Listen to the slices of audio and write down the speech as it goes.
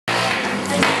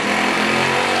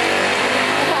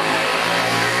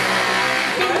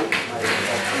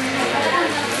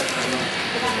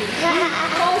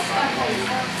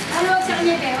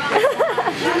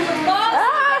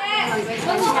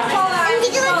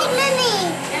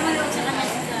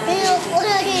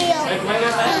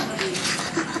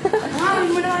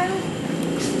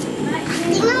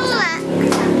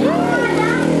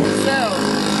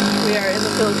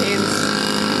Philippines,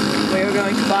 we were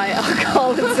going to buy alcohol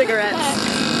and cigarettes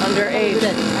underage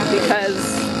because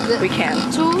we can.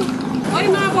 Oy,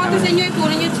 mga bote sa inyo,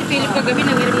 ipunin nyo si Philip kagabi,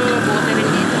 nangiram ng mga bote rin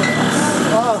dito.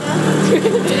 Oo.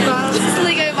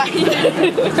 Sasali kayo ba?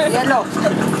 Yellow.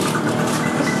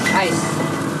 Ice.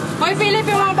 Oy, Philip,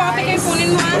 yung mga bote kayo,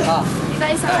 ipunin mo ha. Oh.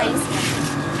 Dito isang ice.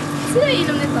 Sino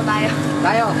inom nito tayo?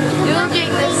 Tayo. You will drink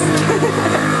this.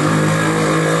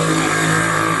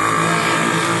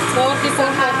 44,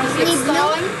 46.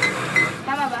 Flintstone?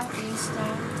 Tama ba?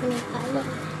 Flintstone.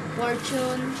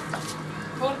 Fortune.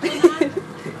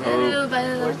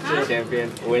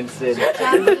 Champion. Winston.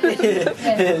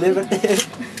 Liberty.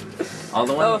 All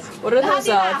the Oh, ones? what are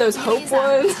those Hope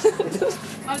ones?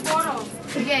 Malboro.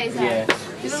 Okay, so. Yeah.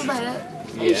 You will buy that?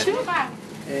 Yeah. Sure pa.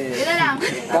 Ito lang.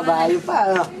 Kabayo pa,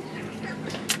 ano?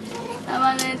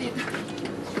 Tama na yun dito.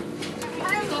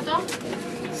 Toto?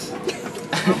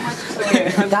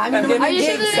 Dami naman Are yung you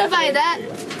sure games. you will buy that?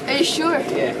 Are you sure?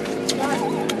 Yeah.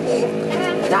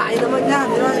 Dami naman yan.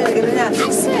 Di ba? Ganun yan. I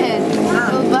said, I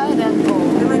will buy that. Di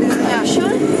ba? Ganun Are yan. you sure?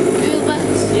 You will buy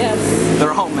this? Yes.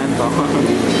 They're all mental.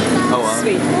 Oh well.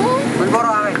 Sweet. Malboro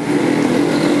akin.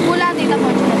 Pula, tita mo.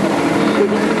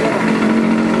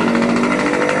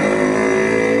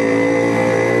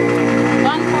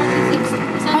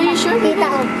 146. Are you sure? Tita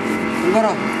ko.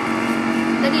 Malboro.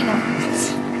 Dali lang.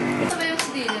 Ito ba yung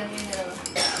dealer? Yung dalawa?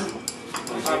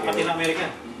 Pati na Amerika.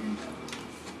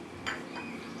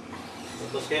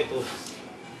 Putos kayo, putos.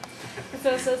 So,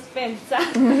 suspense.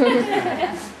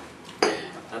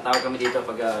 Tatawag kami dito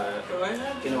pag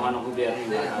kinuha ng gobyerno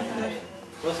yung mga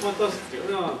tos mo, tos.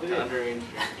 Ano, bili. Underage.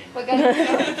 Pag ano?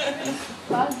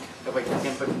 Pag? Kapag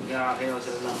kinuha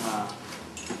sila ng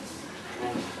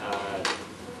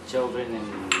children and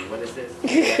what is this?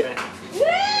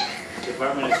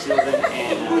 Department of Children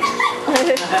and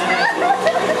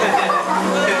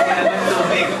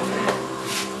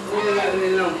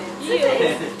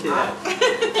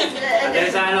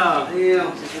There's ano,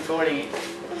 she's recording it.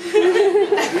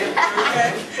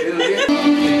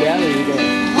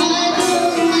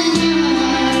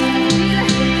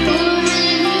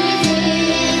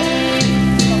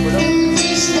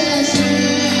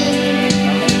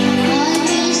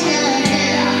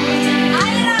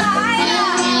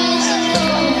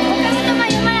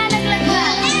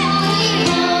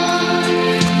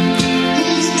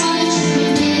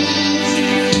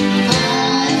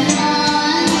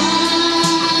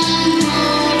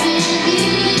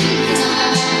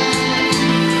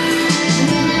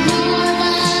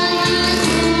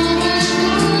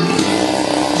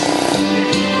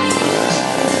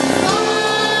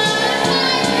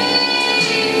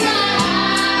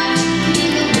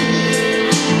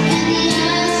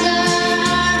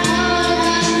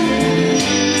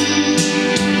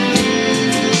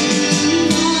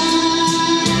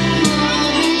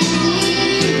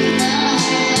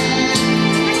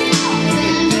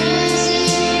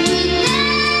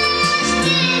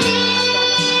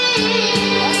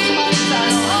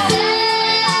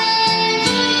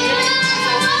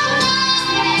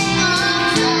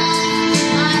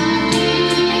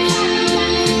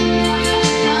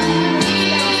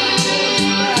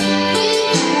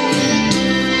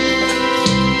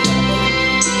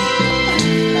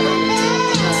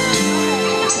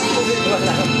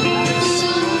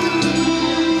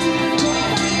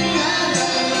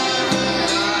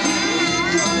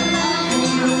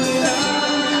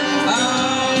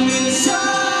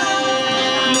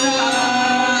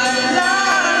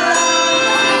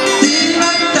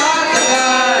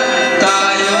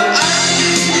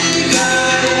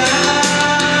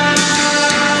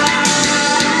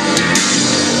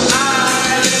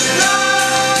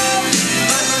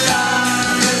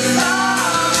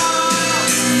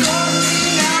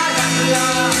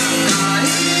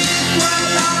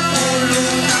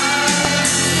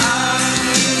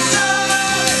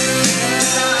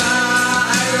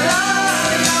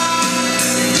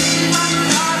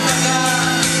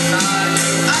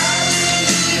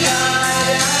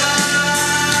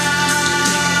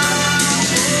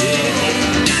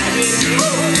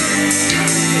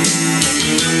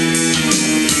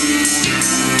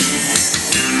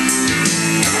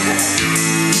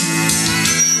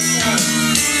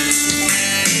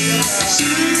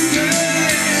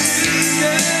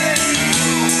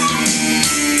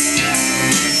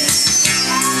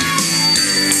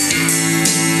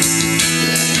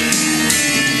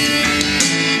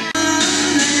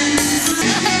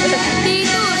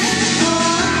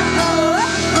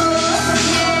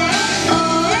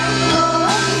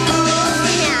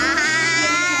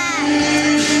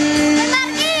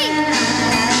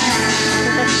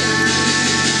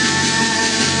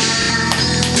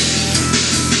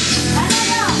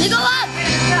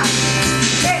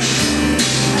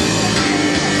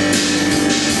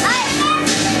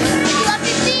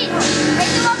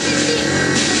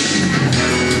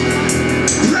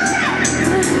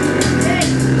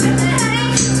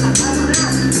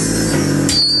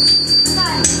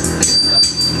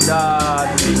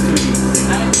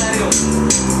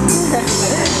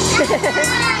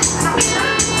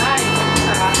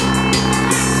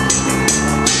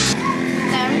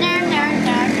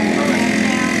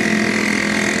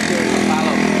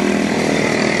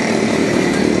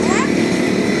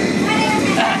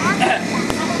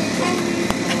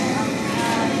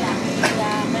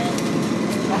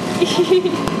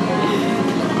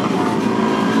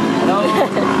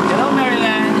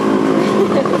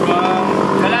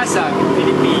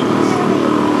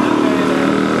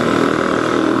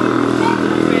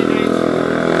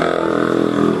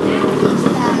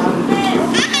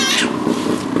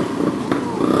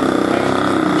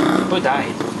 Who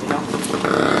died? You know?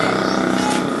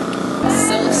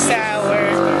 So sour.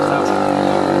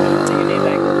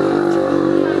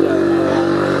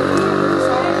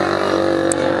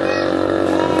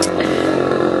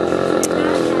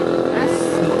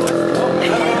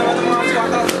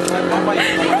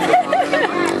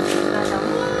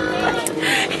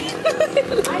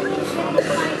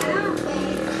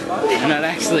 I'm not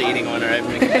actually eating one, or I'd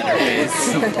make a better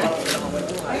face.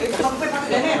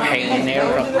 Hanging there,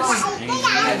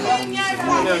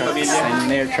 hanging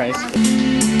there, tries.